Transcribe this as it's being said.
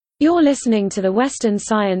You're listening to the Western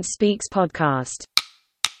Science Speaks podcast.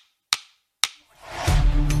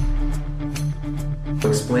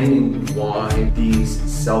 Explaining why these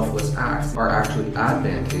selfless acts are actually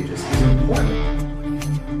advantageous is important.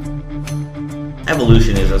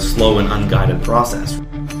 Evolution is a slow and unguided process.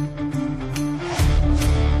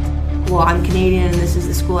 Well, I'm Canadian and this is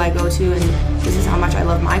the school I go to and this is how much I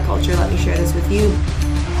love my culture. Let me share this with you.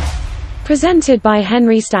 Presented by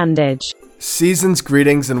Henry Standage. Season's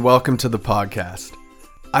greetings and welcome to the podcast.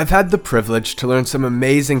 I've had the privilege to learn some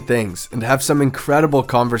amazing things and have some incredible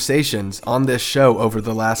conversations on this show over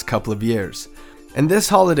the last couple of years. And this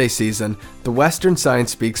holiday season, the Western Science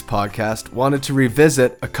Speaks podcast wanted to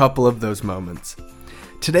revisit a couple of those moments.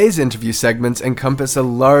 Today's interview segments encompass a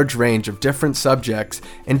large range of different subjects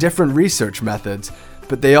and different research methods,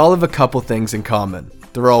 but they all have a couple things in common.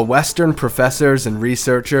 They're all Western professors and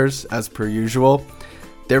researchers, as per usual.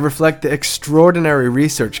 They reflect the extraordinary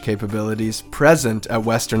research capabilities present at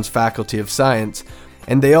Western's Faculty of Science,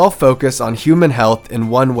 and they all focus on human health in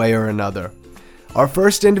one way or another. Our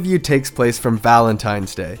first interview takes place from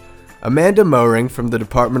Valentine's Day. Amanda Moehring from the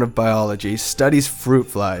Department of Biology studies fruit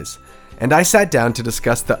flies, and I sat down to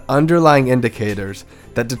discuss the underlying indicators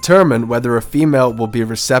that determine whether a female will be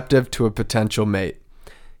receptive to a potential mate.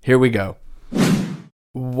 Here we go.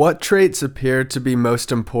 What traits appear to be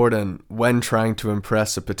most important when trying to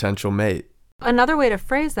impress a potential mate? Another way to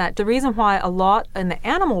phrase that, the reason why a lot in the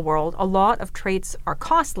animal world, a lot of traits are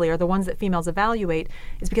costly, or the ones that females evaluate,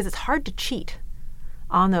 is because it's hard to cheat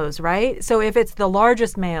on those, right? So if it's the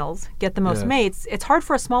largest males get the most mates, it's hard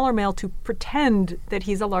for a smaller male to pretend that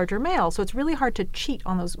he's a larger male. So it's really hard to cheat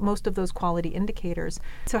on most of those quality indicators.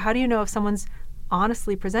 So how do you know if someone's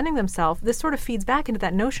honestly presenting themselves? This sort of feeds back into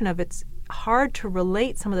that notion of it's hard to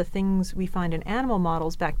relate some of the things we find in animal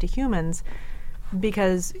models back to humans,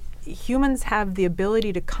 because humans have the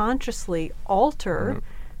ability to consciously alter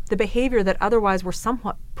the behavior that otherwise we're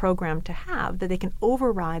somewhat programmed to have, that they can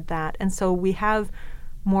override that. And so we have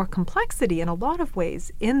more complexity in a lot of ways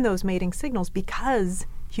in those mating signals because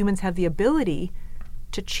humans have the ability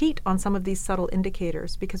to cheat on some of these subtle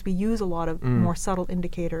indicators, because we use a lot of more subtle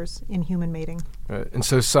indicators in human mating. Right. And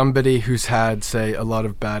so somebody who's had, say, a lot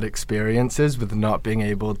of bad experiences with not being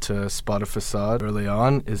able to spot a facade early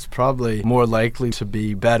on is probably more likely to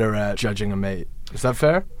be better at judging a mate. Is that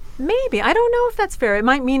fair? Maybe. I don't know if that's fair. It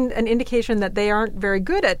might mean an indication that they aren't very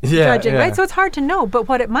good at judging, right? So it's hard to know. But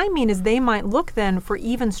what it might mean is they might look then for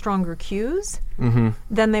even stronger cues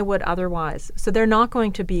than they would otherwise. So they're not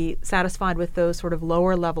going to be satisfied with those sort of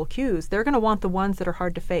lower level cues. They're going to want the ones that are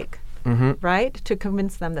hard to fake, right? To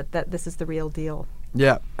convince them that this is the real deal.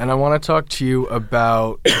 Yeah, and I want to talk to you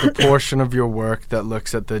about the portion of your work that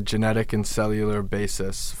looks at the genetic and cellular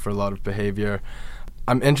basis for a lot of behavior.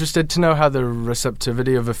 I'm interested to know how the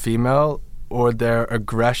receptivity of a female or their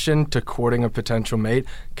aggression to courting a potential mate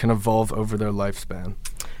can evolve over their lifespan.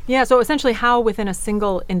 Yeah, so essentially how within a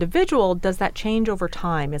single individual does that change over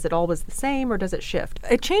time? Is it always the same or does it shift?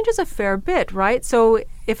 It changes a fair bit, right? So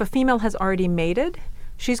if a female has already mated,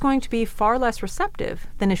 she's going to be far less receptive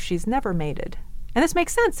than if she's never mated. And this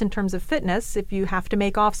makes sense in terms of fitness. If you have to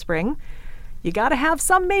make offspring, you got to have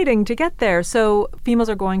some mating to get there. So females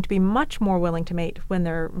are going to be much more willing to mate when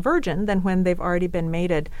they're virgin than when they've already been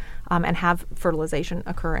mated and have fertilization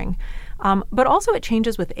occurring. But also it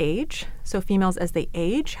changes with age. So females, as they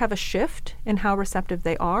age, have a shift in how receptive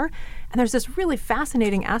they are. And there's this really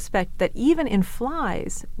fascinating aspect that even in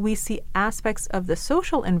flies, we see aspects of the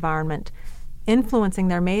social environment influencing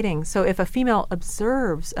their mating. So if a female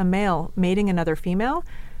observes a male mating another female,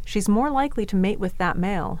 she's more likely to mate with that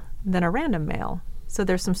male than a random male. So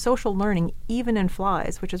there's some social learning even in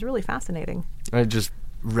flies, which is really fascinating. Just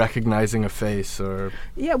recognizing a face or...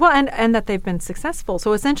 Yeah, well, and that they've been successful.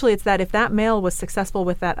 So essentially it's that if that male was successful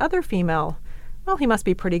with that other female, well, he must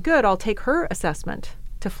be pretty good. I'll take her assessment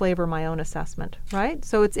to flavor my own assessment, right?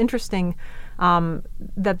 So it's interesting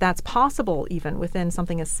that that's possible even within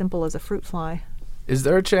something as simple as a fruit fly. Is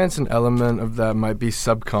there a chance an element of that might be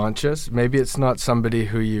subconscious? Maybe it's not somebody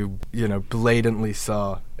who you blatantly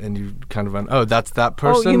saw and you kind of went, oh, that's that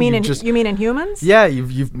person? Oh, you mean in humans? Yeah,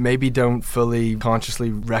 you maybe don't fully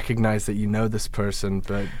consciously recognize that you know this person,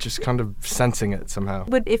 but just kind of sensing it somehow.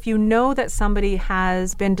 But if you know that somebody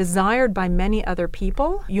has been desired by many other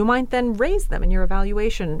people, you might then raise them in your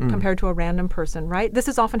evaluation compared to a random person, right? This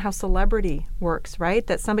is often how celebrity works, right?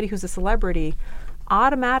 That somebody who's a celebrity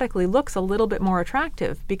automatically looks a little bit more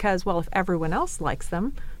attractive because, well, if everyone else likes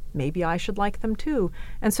them, maybe I should like them too.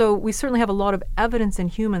 And so we certainly have a lot of evidence in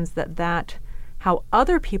humans that how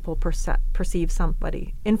other people perceive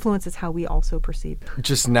somebody influences how we also perceive it.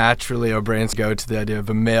 Just naturally, our brains go to the idea of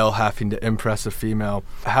a male having to impress a female.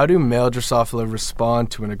 How do male Drosophila respond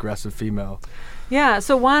to an aggressive female? Yeah,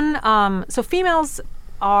 so females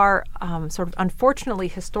are sort of, unfortunately,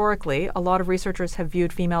 historically, a lot of researchers have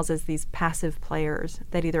viewed females as these passive players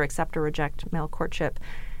that either accept or reject male courtship.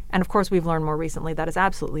 And of course, we've learned more recently that is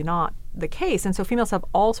absolutely not the case. And so females have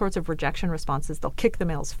all sorts of rejection responses. They'll kick the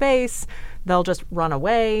male's face, they'll just run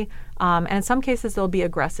away, and in some cases, they'll be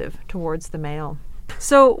aggressive towards the male.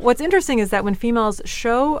 So what's interesting is that when females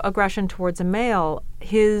show aggression towards a male,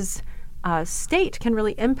 his state can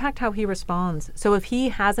really impact how he responds. So if he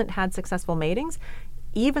hasn't had successful matings,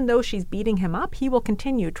 even though she's beating him up, he will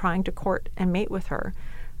continue trying to court and mate with her.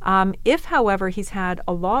 If, however, he's had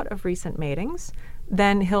a lot of recent matings,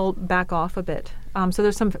 then he'll back off a bit. So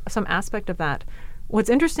there's some aspect of that. What's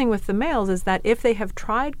interesting with the males is that if they have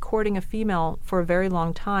tried courting a female for a very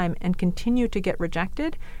long time and continue to get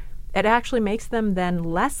rejected, it actually makes them then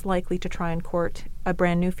less likely to try and court a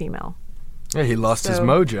brand new female. Yeah, he lost his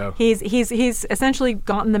mojo. He's essentially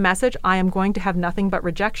gotten the message, I am going to have nothing but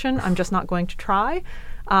rejection. I'm just not going to try.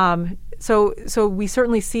 So we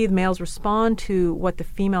certainly see the males respond to what the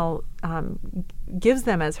female gives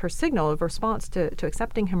them as her signal of response to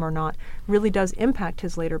accepting him or not, really does impact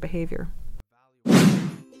his later behavior.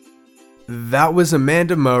 That was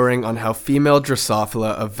Amanda Moehring on how female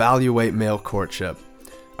Drosophila evaluate male courtship.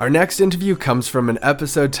 Our next interview comes from an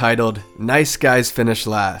episode titled, Nice Guys Finish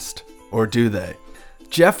Last. Or do they?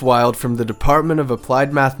 Jeff Wild from the Department of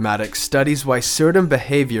Applied Mathematics studies why certain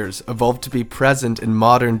behaviors evolved to be present in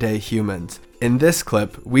modern-day humans. In this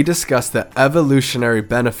clip, we discuss the evolutionary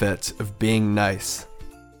benefits of being nice.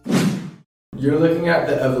 You're looking at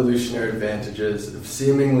the evolutionary advantages of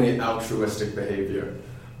seemingly altruistic behavior.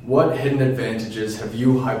 What hidden advantages have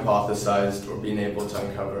you hypothesized or been able to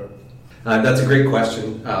uncover? That's a great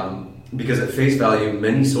question. Because at face value,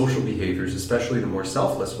 many social behaviors, especially the more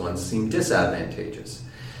selfless ones, seem disadvantageous.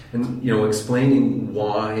 And, explaining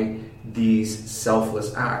why these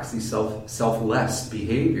selfless acts, these selfless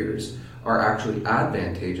behaviors are actually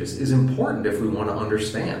advantageous is important if we want to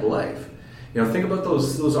understand life. Think about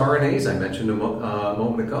those RNAs I mentioned a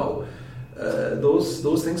moment ago.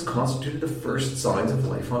 Those things constituted the first signs of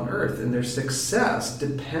life on Earth, and their success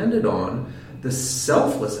depended on the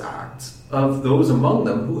selfless acts of those among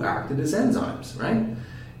them who acted as enzymes, right?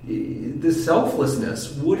 The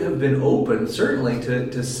selflessness would have been open, certainly,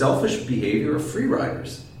 to selfish behavior of free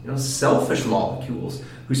riders. Selfish molecules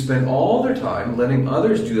who spend all their time letting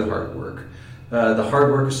others do the hard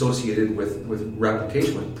work associated with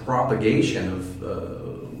replication, with propagation of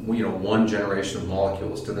one generation of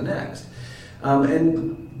molecules to the next.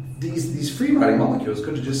 And these free riding molecules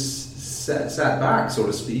could have just sat back, so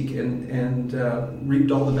to speak, and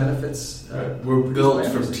reaped all the benefits. We're built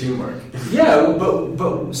from teamwork. Yeah,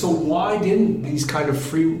 but so why didn't these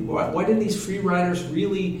free riders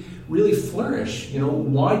really flourish?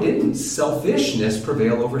 Why didn't selfishness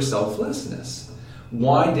prevail over selflessness?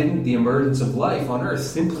 Why didn't the emergence of life on Earth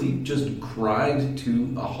simply just grind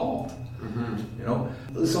to a halt?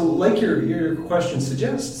 Mm-hmm. So like your question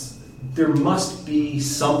suggests, there must be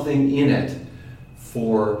something in it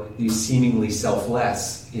for these seemingly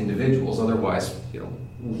selfless individuals. Otherwise,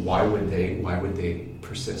 why would they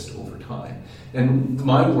persist over time? And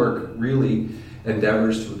my work really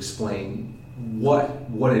endeavors to explain what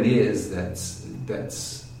it is that's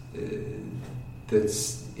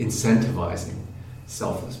incentivizing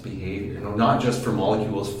selfless behavior. Not just for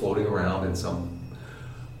molecules floating around in some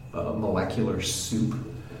molecular soup,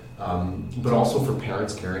 but also for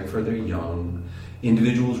parents caring for their young,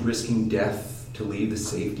 individuals risking death to leave the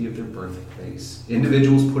safety of their birthplace,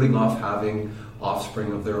 individuals putting off having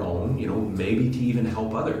offspring of their own, maybe to even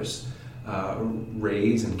help others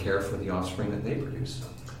raise and care for the offspring that they produce.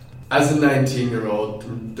 As a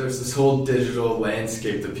 19-year-old, there's this whole digital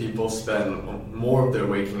landscape that people spend more of their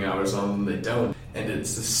waking hours on than they don't. And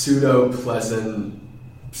it's a pseudo-pleasant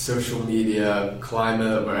social media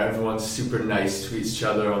climate where everyone's super nice to each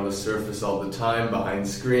other on the surface all the time, behind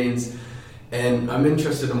screens. And I'm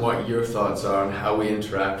interested in what your thoughts are on how we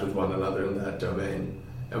interact with one another in that domain.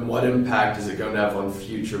 And what impact is it going to have on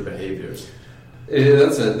future behaviors?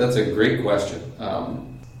 That's a great question.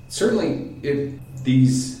 Certainly, if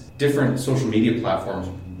these different social media platforms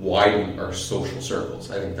widen our social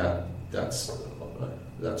circles, I think that's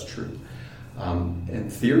true.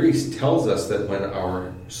 And theory tells us that when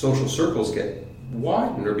our social circles get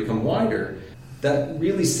widened or become wider, that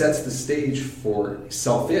really sets the stage for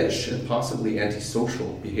selfish and possibly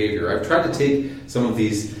antisocial behavior. I've tried to take some of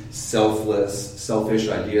these selfish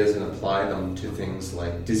ideas and apply them to things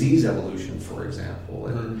like disease evolution, for example.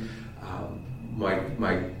 And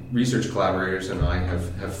my research collaborators and I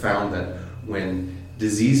have found that when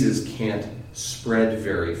diseases can't spread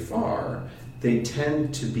very far, they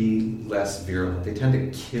tend to be less virulent. They tend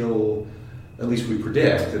to kill, at least we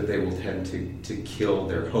predict that they will tend to kill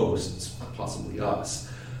their hosts, possibly us,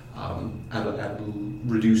 at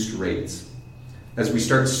reduced rates. As we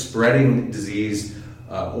start spreading disease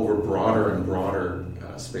over broader and broader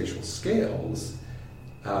spatial scales,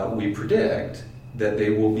 we predict that they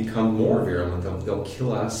will become more virulent. They'll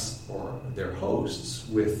kill us or their hosts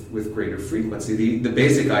with greater frequency. The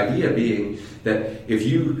basic idea being that if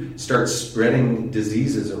you start spreading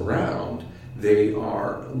diseases around, they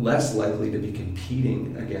are less likely to be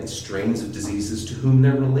competing against strains of diseases to whom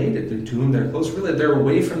they're related, to whom they're close related. They're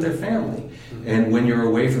away from their family. And when you're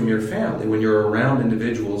away from your family, when you're around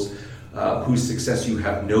individuals whose success you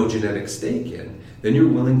have no genetic stake in, then you're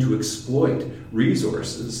willing to exploit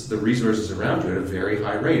the resources around you at a very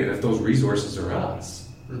high rate. And if those resources are us,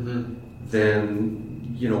 then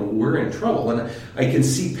we're in trouble. And I can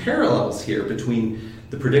see parallels here between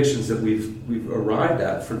the predictions that we've arrived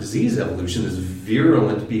at for disease evolution as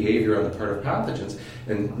virulent behavior on the part of pathogens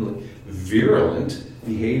and virulent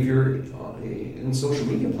behavior in social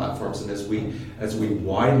media platforms. And as we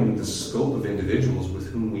widen the scope of individuals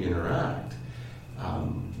with whom we interact,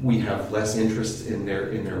 we have less interest in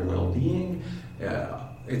their well-being.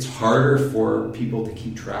 It's harder for people to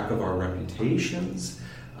keep track of our reputations,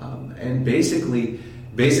 and basically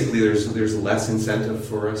there's less incentive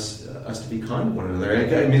for us to be kind to one another.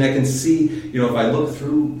 I mean, I can see, if I look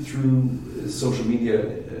through social media,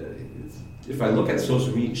 if I look at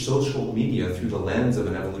social media through the lens of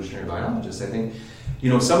an evolutionary biologist, I think,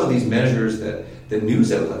 some of these measures that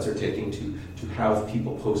news outlets are taking to have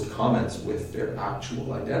people post comments with their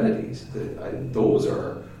actual identities, those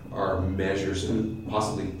are measures, and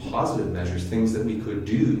possibly positive measures, things that we could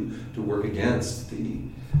do to work against the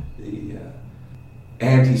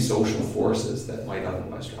antisocial forces that might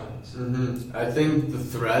otherwise drive us. I think the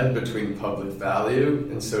thread between public value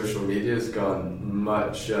and social media has gone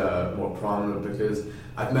much more prominent, because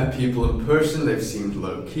I've met people in person, they've seemed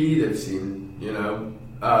low-key, they've seemed,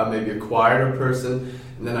 maybe a quieter person,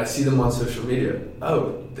 and then I see them on social media.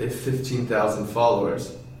 Oh, they have 15,000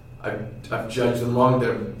 followers. I've judged them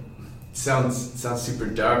wrong. Sounds super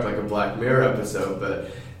dark, like a Black Mirror episode,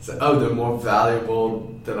 but it's like, oh, they're more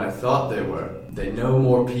valuable than I thought they were. They know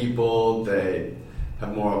more people, they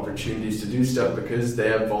have more opportunities to do stuff because they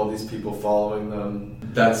have all these people following them.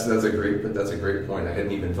 That's a great point. I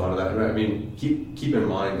hadn't even thought of that. I mean, keep in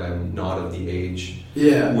mind, I'm not of the age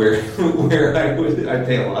where I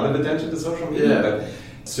pay a lot of attention to social media, but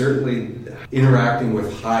certainly interacting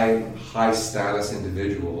with high status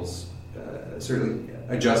individuals, certainly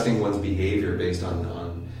adjusting one's behavior based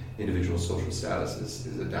on individual social status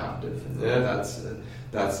is adaptive. And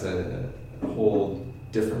that's a whole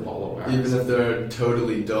different ball of wax. Even if they're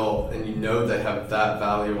totally dull and they have that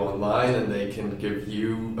value online and they can give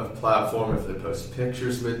you a platform if they post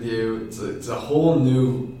pictures with you, it's a whole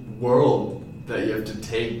new world that you have to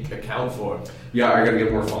take account for. Yeah, I gotta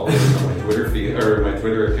get more followers on my Twitter feed, or my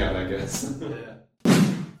Twitter account, I guess.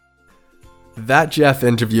 That Jeff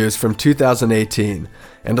interview is from 2018,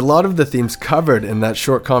 and a lot of the themes covered in that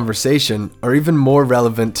short conversation are even more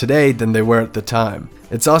relevant today than they were at the time.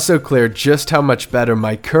 It's also clear just how much better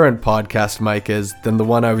my current podcast mic is than the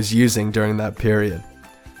one I was using during that period.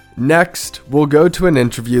 Next, we'll go to an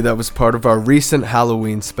interview that was part of our recent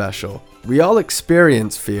Halloween special. We all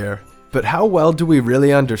experience fear, but how well do we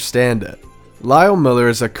really understand it? Lyle Miller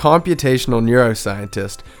is a computational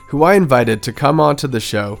neuroscientist who I invited to come onto the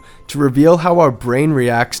show to reveal how our brain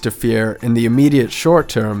reacts to fear in the immediate short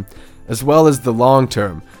term, as well as the long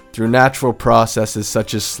term, through natural processes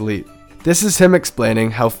such as sleep. This is him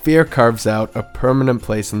explaining how fear carves out a permanent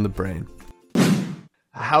place in the brain.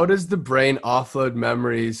 How does the brain offload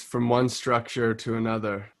memories from one structure to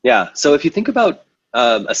another? Yeah, so if you think about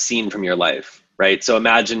a scene from your life, right? So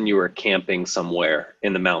imagine you were camping somewhere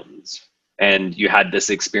in the mountains and you had this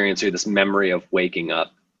experience or this memory of waking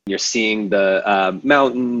up. You're seeing the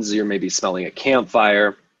mountains, you're maybe smelling a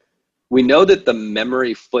campfire. We know that the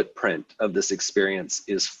memory footprint of this experience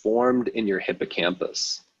is formed in your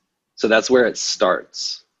hippocampus. So that's where it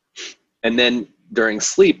starts. And then during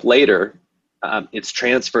sleep later, it's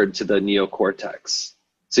transferred to the neocortex.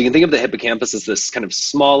 So you can think of the hippocampus as this kind of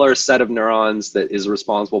smaller set of neurons that is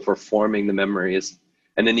responsible for forming the memories.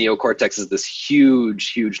 And the neocortex is this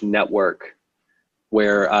huge, huge network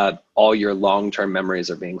where all your long-term memories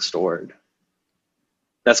are being stored.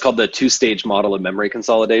 That's called the two-stage model of memory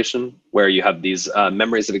consolidation, where you have these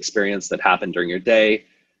memories of experience that happen during your day,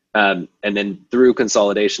 and then through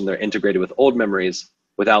consolidation, they're integrated with old memories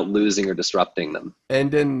without losing or disrupting them.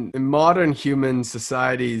 And in modern human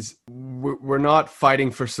societies, we're not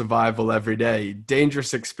fighting for survival every day.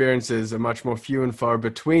 Dangerous experiences are much more few and far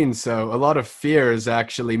between. So a lot of fear is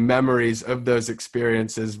actually memories of those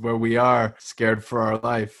experiences where we are scared for our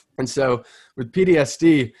life. And so with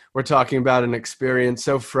PTSD, we're talking about an experience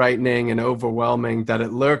so frightening and overwhelming that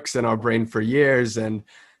it lurks in our brain for years, and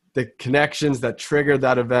the connections that trigger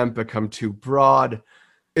that event become too broad.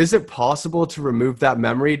 Is it possible to remove that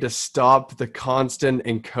memory to stop the constant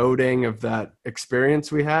encoding of that experience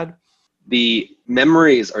we had? The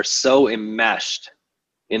memories are so enmeshed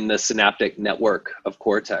in the synaptic network of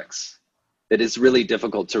cortex that it's really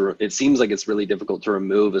difficult it seems like it's really difficult to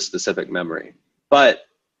remove a specific memory. But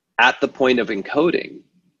at the point of encoding,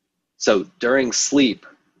 so during sleep,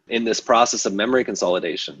 in this process of memory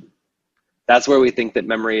consolidation, that's where we think that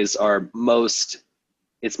memories are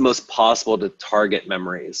it's most possible to target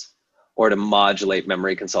memories or to modulate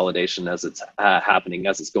memory consolidation as it's happening,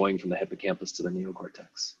 as it's going from the hippocampus to the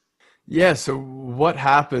neocortex. Yeah, so what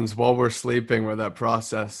happens while we're sleeping where that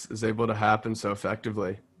process is able to happen so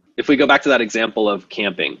effectively? If we go back to that example of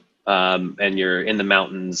camping, and you're in the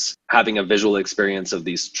mountains having a visual experience of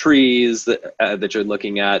these trees that you're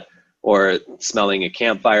looking at, or smelling a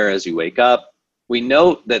campfire as you wake up, we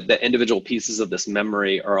note that the individual pieces of this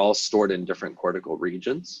memory are all stored in different cortical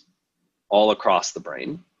regions all across the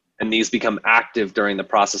brain. And these become active during the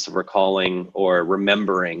process of recalling or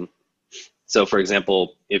remembering. So for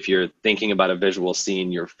example, if you're thinking about a visual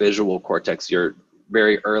scene, your visual cortex, your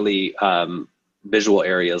very early visual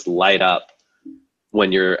areas light up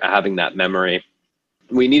when you're having that memory.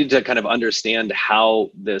 We needed to kind of understand how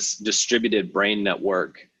this distributed brain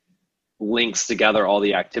network links together all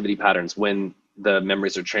the activity patterns when the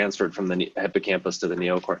memories are transferred from the hippocampus to the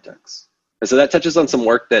neocortex. And so that touches on some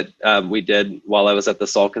work that we did while I was at the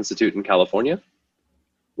Salk Institute in California,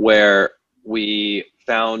 where we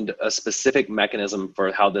found a specific mechanism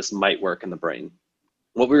for how this might work in the brain.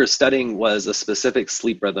 What we were studying was a specific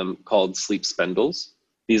sleep rhythm called sleep spindles.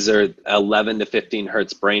 These are 11 to 15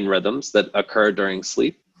 hertz brain rhythms that occur during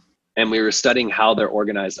sleep. And we were studying how they're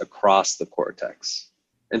organized across the cortex.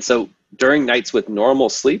 And so during nights with normal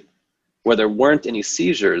sleep, where there weren't any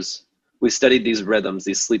seizures, we studied these rhythms,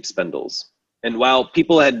 these sleep spindles. And while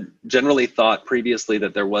people had generally thought previously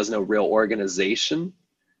that there was no real organization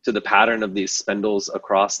to the pattern of these spindles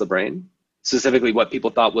across the brain, specifically what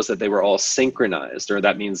people thought was that they were all synchronized, or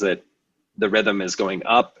that means that the rhythm is going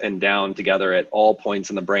up and down together at all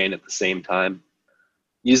points in the brain at the same time.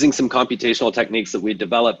 Using some computational techniques that we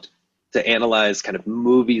developed to analyze kind of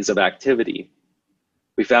movies of activity,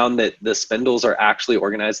 we found that the spindles are actually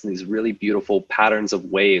organized in these really beautiful patterns of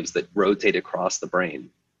waves that rotate across the brain.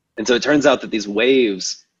 And so it turns out that these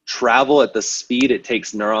waves travel at the speed it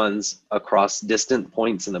takes neurons across distant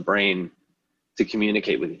points in the brain to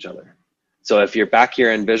communicate with each other. So if you're back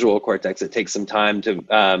here in visual cortex, it takes some time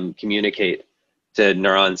to communicate to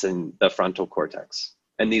neurons in the frontal cortex.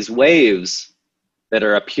 And these waves that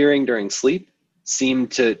are appearing during sleep seem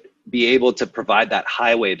to be able to provide that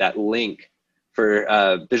highway, that link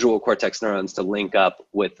for visual cortex neurons to link up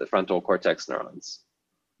with the frontal cortex neurons.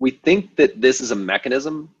 We think that this is a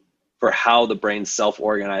mechanism for how the brain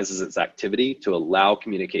self-organizes its activity to allow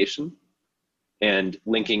communication and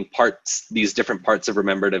linking these different parts of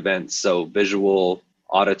remembered events, so visual,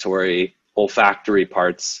 auditory, olfactory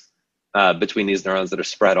parts between these neurons that are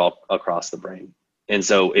spread all across the brain. And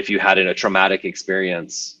so if you had a traumatic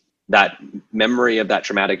experience, that memory of that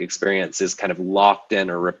traumatic experience is kind of locked in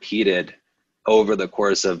or repeated over the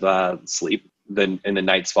course of sleep in the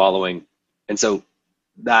nights following. And so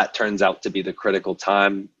that turns out to be the critical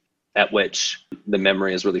time at which the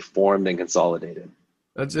memory is really formed and consolidated.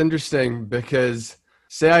 That's interesting, because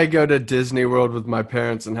say I go to Disney World with my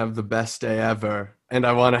parents and have the best day ever, and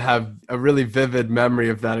I want to have a really vivid memory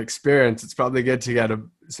of that experience, it's probably good to get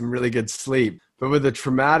some really good sleep. But with a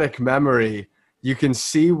traumatic memory, you can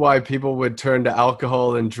see why people would turn to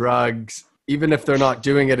alcohol and drugs, even if they're not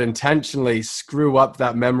doing it intentionally, screw up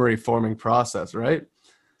that memory forming process, right?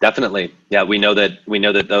 Definitely. Yeah, we know that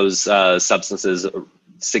those substances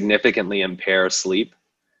significantly impair sleep.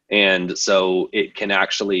 And so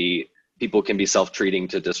people can be self-treating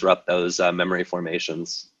to disrupt those memory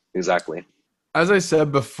formations. Exactly. As I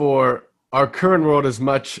said before, our current world is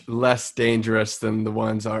much less dangerous than the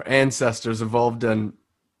ones our ancestors evolved in.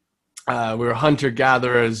 We were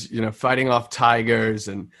hunter-gatherers, fighting off tigers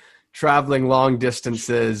and traveling long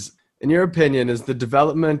distances. In your opinion, is the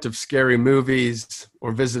development of scary movies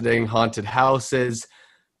or visiting haunted houses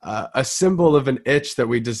a symbol of an itch that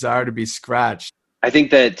we desire to be scratched? I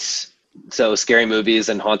think that scary movies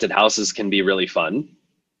and haunted houses can be really fun.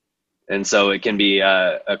 And so it can be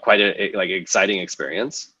quite a exciting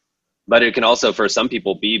experience, but it can also, for some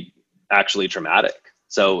people, be actually traumatic.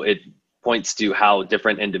 So it points to how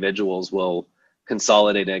different individuals will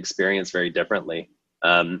consolidate an experience very differently.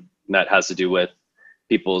 That has to do with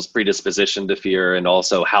people's predisposition to fear and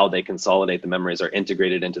also how they consolidate the memories or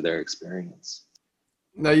integrated into their experience.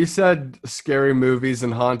 Now, you said scary movies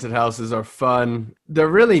and haunted houses are fun. They're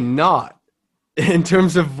really not, in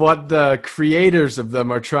terms of what the creators of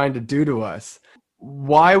them are trying to do to us.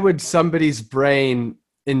 Why would somebody's brain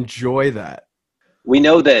enjoy that? We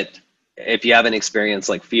know that if you have an experience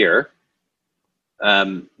like fear,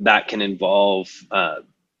 that can involve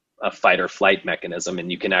a fight or flight mechanism,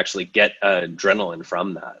 and you can actually get adrenaline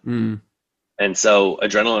from that. And so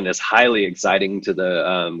adrenaline is highly exciting to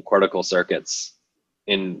the cortical circuits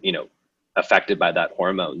affected by that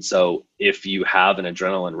hormone. So if you have an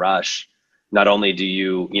adrenaline rush, not only do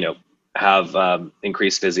you have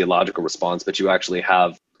increased physiological response, but you actually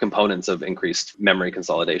have components of increased memory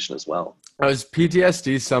consolidation as well. Is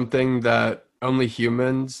PTSD something that only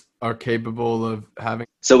humans are capable of having?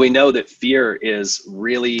 So we know that fear is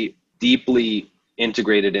really deeply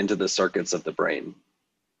integrated into the circuits of the brain.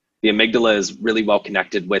 The amygdala is really well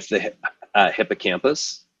connected with the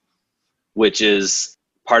hippocampus, which is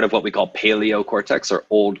part of what we call paleocortex or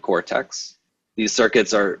old cortex. These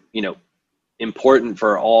circuits are, important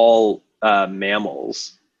for all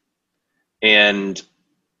mammals. And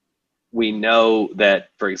we know that,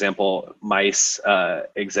 for example, mice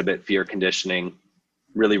exhibit fear conditioning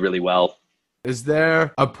really, really well. Is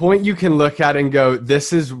there a point you can look at and go,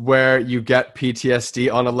 this is where you get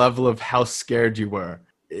PTSD on a level of how scared you were?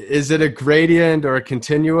 Is it a gradient or a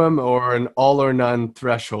continuum or an all or none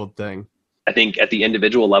threshold thing? I think at the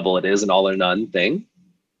individual level, it is an all or none thing,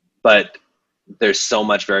 but there's so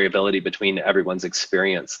much variability between everyone's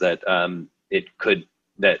experience that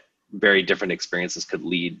that very different experiences could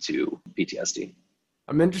lead to PTSD.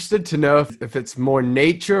 I'm interested to know if it's more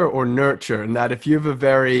nature or nurture, and that if you have a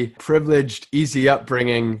very privileged, easy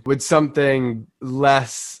upbringing, would something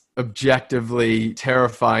less objectively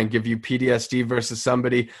terrifying give you PTSD versus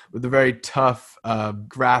somebody with a very tough,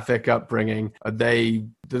 graphic upbringing?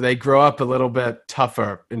 Do they grow up a little bit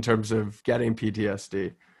tougher in terms of getting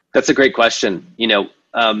PTSD? That's a great question.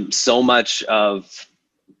 So much of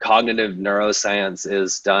cognitive neuroscience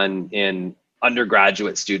is done in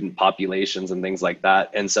undergraduate student populations and things like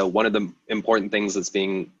that. And so one of the important things that's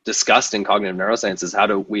being discussed in cognitive neuroscience is how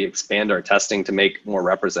do we expand our testing to make more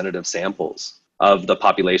representative samples of the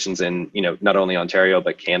populations in, not only Ontario,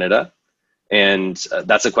 but Canada. And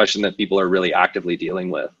that's a question that people are really actively dealing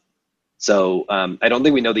with. So I don't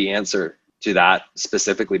think we know the answer to that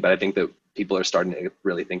specifically, but I think that people are starting to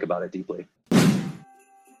really think about it deeply.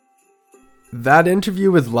 That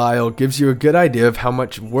interview with Lyle gives you a good idea of how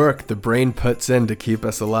much work the brain puts in to keep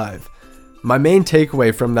us alive. My main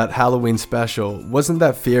takeaway from that Halloween special wasn't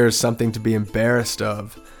that fear is something to be embarrassed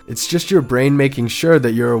of. It's just your brain making sure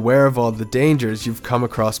that you're aware of all the dangers you've come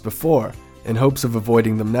across before, in hopes of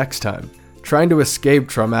avoiding them next time. Trying to escape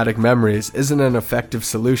traumatic memories isn't an effective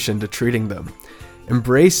solution to treating them.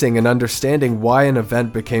 Embracing and understanding why an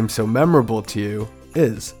event became so memorable to you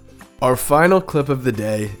is. Our final clip of the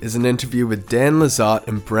day is an interview with Dan Lizotte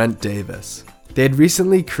and Brent Davis. They had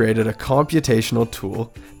recently created a computational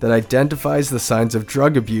tool that identifies the signs of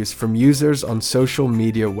drug abuse from users on social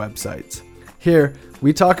media websites. Here,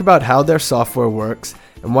 we talk about how their software works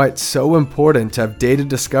and why it's so important to have data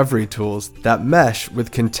discovery tools that mesh with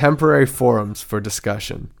contemporary forums for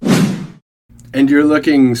discussion. And you're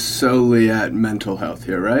looking solely at mental health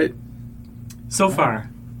here, right? So far.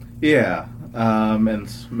 Yeah. And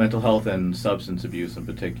mental health and substance abuse in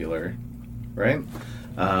particular, right?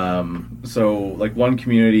 So like one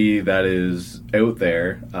community that is out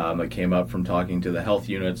there that came up from talking to the health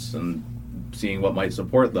units and seeing what might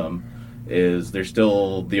support them is there's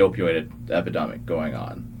still the opioid epidemic going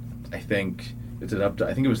on. I think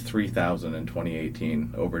it was 3,000 in 2018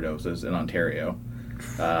 overdoses in Ontario.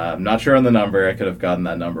 I'm not sure on the number. I could have gotten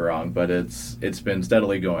that number wrong, but it's been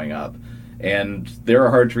steadily going up. And they're a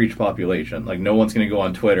hard-to-reach population. Like, no one's going to go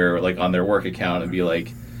on Twitter, like, on their work account and be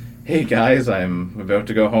like, hey, guys, I'm about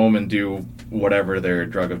to go home and do whatever their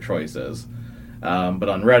drug of choice is. But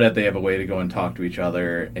on Reddit, they have a way to go and talk to each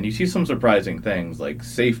other. And you see some surprising things, like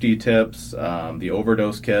safety tips, the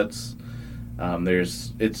overdose kits,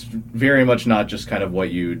 It's very much not just kind of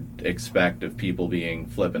what you'd expect of people being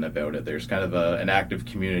flippant about it. There's kind of an active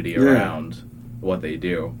community around what they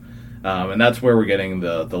do. And that's where we're getting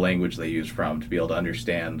the language they use from to be able to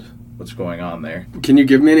understand what's going on there. Can you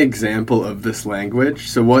give me an example of this language?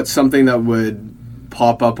 So what's something that would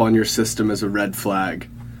pop up on your system as a red flag?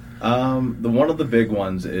 One of the big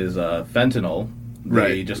ones is fentanyl.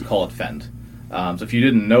 They just call it fent. So if you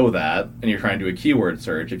didn't know that and you're trying to do a keyword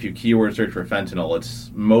search, if you keyword search for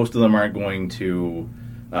fentanyl, most of them aren't going to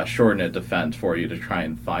shorten it to fent for you to try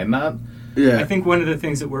and find that. Yeah. I think one of the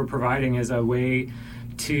things that we're providing is a way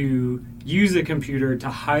to use a computer to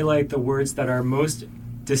highlight the words that are most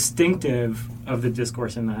distinctive of the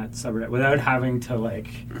discourse in that subreddit without having to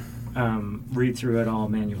read through it all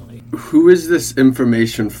manually. Who is this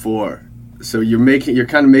information for? So you're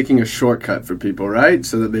kind of making a shortcut for people, right?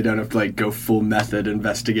 So that they don't have to go full method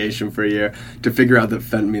investigation for a year to figure out that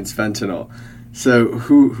fent means fentanyl. So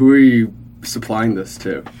who are you supplying this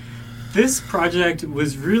to? This project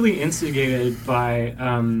was really instigated by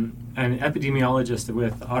an epidemiologist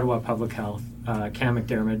with Ottawa Public Health, Cam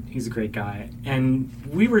McDermott. He's a great guy. And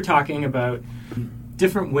we were talking about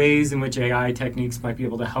different ways in which AI techniques might be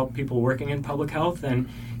able to help people working in public health. And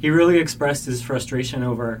he really expressed his frustration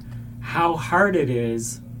over how hard it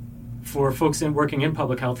is for folks working in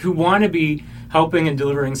public health who want to be helping and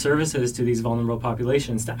delivering services to these vulnerable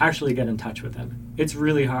populations to actually get in touch with them. It's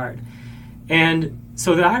really hard. And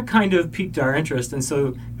so that kind of piqued our interest. And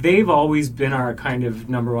so they've always been our kind of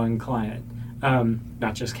number one client,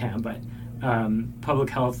 not just CAM, but public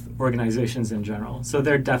health organizations in general. So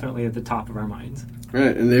they're definitely at the top of our minds.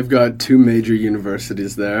 Right, and they've got 2 major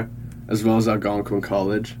universities there, as well as Algonquin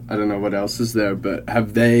College. I don't know what else is there, but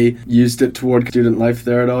have they used it toward student life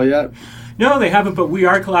there at all yet? No, they haven't, but we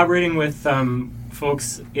are collaborating with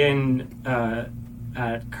folks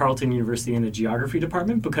at Carleton University in the geography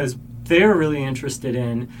department because they're really interested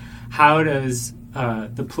in how does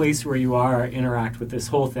the place where you are interact with this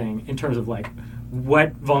whole thing in terms of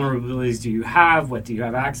what vulnerabilities do you have, what do you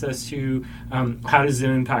have access to, how does it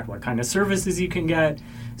impact what kind of services you can get.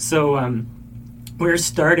 So we're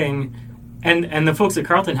starting, and the folks at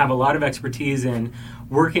Carleton have a lot of expertise in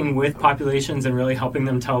working with populations and really helping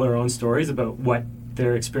them tell their own stories about what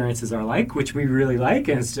their experiences are like, which we really like,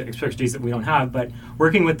 and it's expertise that we don't have. But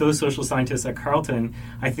working with those social scientists at Carleton,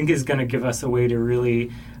 I think is going to give us a way to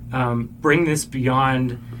really bring this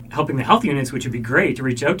beyond helping the health units, which would be great to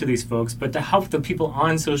reach out to these folks, but to help the people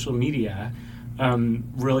on social media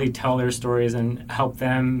really tell their stories and help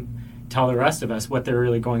them tell the rest of us what they're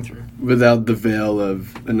really going through. Without the veil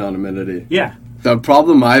of anonymity. Yeah. The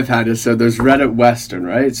problem I've had is, so there's Reddit Western,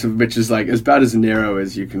 right? So which is about as narrow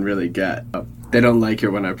as you can really get. They don't like it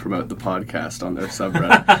when I promote the podcast on their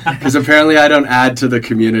subreddit. Because apparently I don't add to the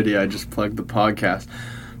community, I just plug the podcast.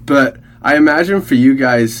 But I imagine for you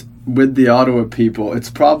guys, with the Ottawa people, it's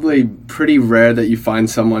probably pretty rare that you find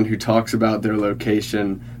someone who talks about their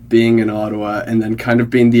location, being in Ottawa, and then kind of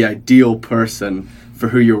being the ideal person for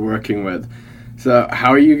who you're working with. So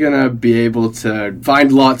how are you going to be able to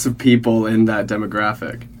find lots of people in that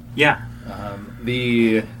demographic? Yeah.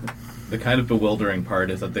 The kind of bewildering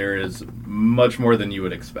part is that there is much more than you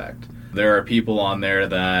would expect. There are people on there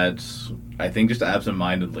that I think just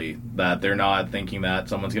absentmindedly, that they're not thinking that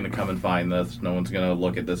someone's going to come and find this, no one's going to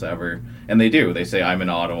look at this ever. And they do. They say, I'm in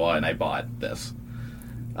Ottawa and I bought this.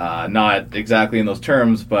 Not exactly in those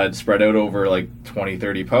terms, but spread out over 20,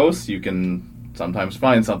 30 posts, you can sometimes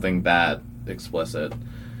find something that explicit.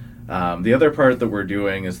 The other part that we're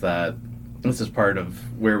doing is that this is part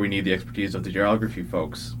of where we need the expertise of the geography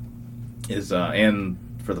folks is, and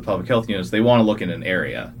for the public health units, they want to look in an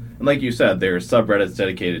area. And like you said, there's subreddits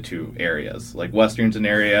dedicated to areas. Like Western's an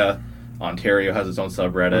area, Ontario has its own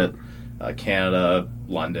subreddit, Canada,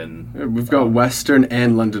 London. Yeah, we've got Western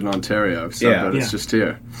and London, Ontario subreddits just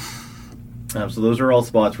here. So those are all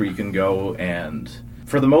spots where you can go, and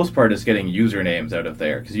for the most part, it's getting usernames out of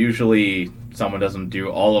there, because usually someone doesn't do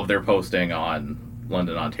all of their posting on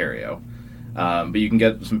London, Ontario. But you can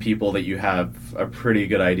get some people that you have a pretty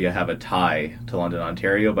good idea have a tie to London,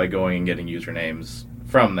 Ontario by going and getting usernames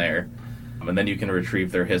from there. And then you can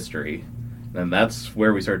retrieve their history. And that's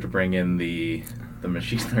where we start to bring in the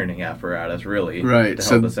machine learning apparatus, really, right, to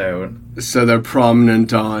help us out. So they're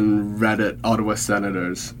prominent on Reddit, Ottawa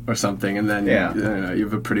Senators or something, and then you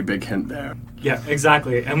have a pretty big hint there. Yeah,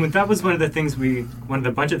 exactly. And that was one of the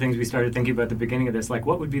bunch of things we started thinking about at the beginning of this,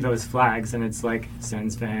 what would be those flags? And it's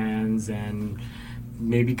Sens fans and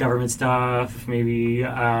maybe government stuff, maybe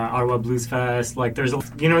Ottawa Blues Fest. There's a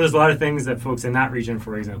lot of things that folks in that region,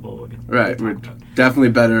 for example, would right. talk about. Definitely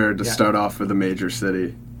better to start off with a major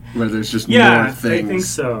city. Where there's just Yeah, more things. I think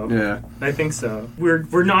so. Yeah. I think so.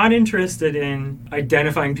 We're not interested in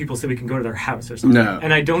identifying people so we can go to their house or something. No.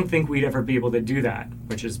 And I don't think we'd ever be able to do that,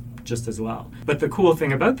 which is just as well. But the cool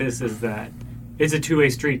thing about this is that it's a two-way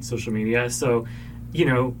street, social media. So, you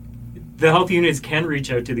know, the health units can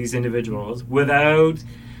reach out to these individuals without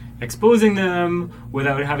exposing them,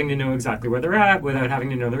 without having to know exactly where they're at, without having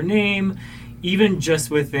to know their name, even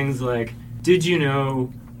just with things like, did you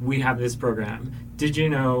know we have this program? Did you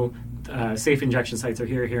know safe injection sites are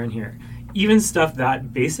here, here, and here? Even stuff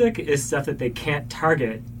that basic is stuff that they can't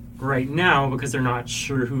target right now because they're not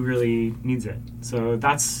sure who really needs it. So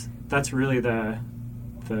that's really the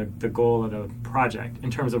goal of the project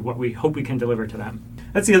in terms of what we hope we can deliver to them.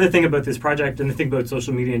 That's the other thing about this project and the thing about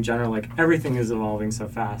social media in general, like everything is evolving so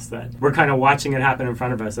fast that we're kind of watching it happen in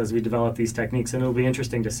front of us as we develop these techniques, and it'll be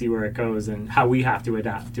interesting to see where it goes and how we have to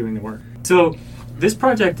adapt doing the work. So this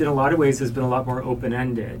project in a lot of ways has been a lot more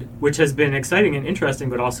open-ended, which has been exciting and interesting,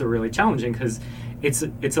 but also really challenging because it's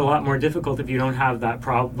a lot more difficult if you don't have that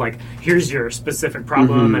problem, like here's your specific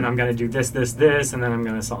problem and I'm going to do this, and then I'm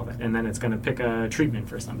going to solve it, and then it's going to pick a treatment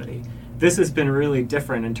for somebody. This has been really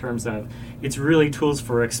different in terms of it's really tools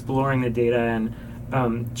for exploring the data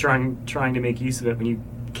and trying to make use of it when you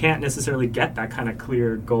can't necessarily get that kind of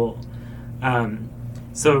clear goal.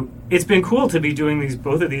 So it's been cool to be doing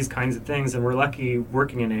both of these kinds of things, and we're lucky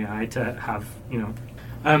working in AI to have,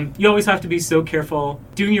 you always have to be so careful,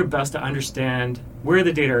 doing your best to understand where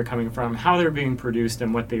the data are coming from, how they're being produced,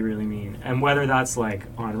 and what they really mean. And whether that's like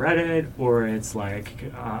on Reddit or it's like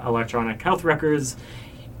electronic health records,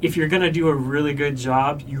 if you're going to do a really good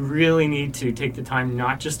job, you really need to take the time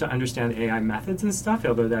not just to understand AI methods and stuff,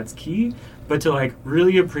 although that's key, but to like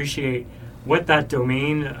really appreciate what that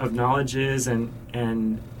domain of knowledge is and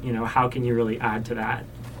how can you really add to that.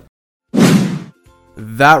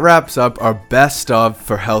 That wraps up our best of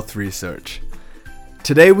for health research.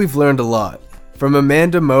 Today we've learned a lot, from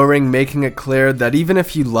Amanda Moehring making it clear that even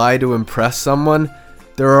if you lie to impress someone,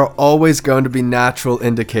 there are always going to be natural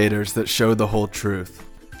indicators that show the whole truth.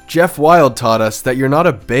 Jeff Wild taught us that you're not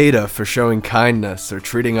a beta for showing kindness or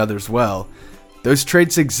treating others well. Those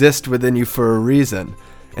traits exist within you for a reason,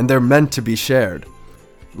 and they're meant to be shared.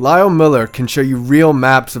 Lyle Miller can show you real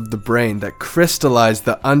maps of the brain that crystallize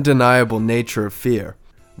the undeniable nature of fear.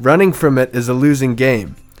 Running from it is a losing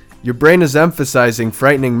game. Your brain is emphasizing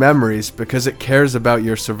frightening memories because it cares about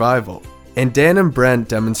your survival. And Dan and Brent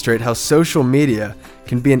demonstrate how social media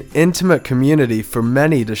can be an intimate community for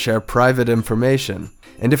many to share private information.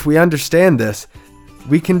 And if we understand this,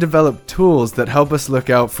 we can develop tools that help us look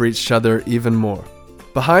out for each other even more.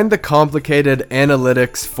 Behind the complicated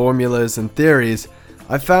analytics, formulas, and theories,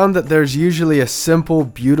 I found that there's usually a simple,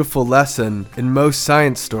 beautiful lesson in most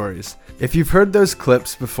science stories. If you've heard those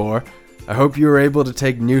clips before, I hope you were able to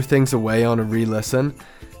take new things away on a re-listen.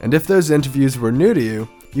 And if those interviews were new to you,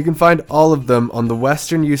 you can find all of them on the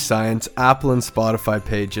Western U Science Apple and Spotify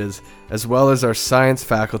pages, as well as our science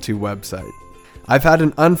faculty website. I've had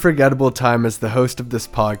an unforgettable time as the host of this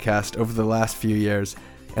podcast over the last few years,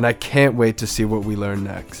 and I can't wait to see what we learn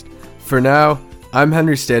next. For now, I'm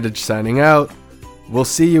Henry Stadich signing out. We'll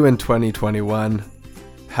see you in 2021.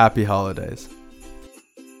 Happy holidays.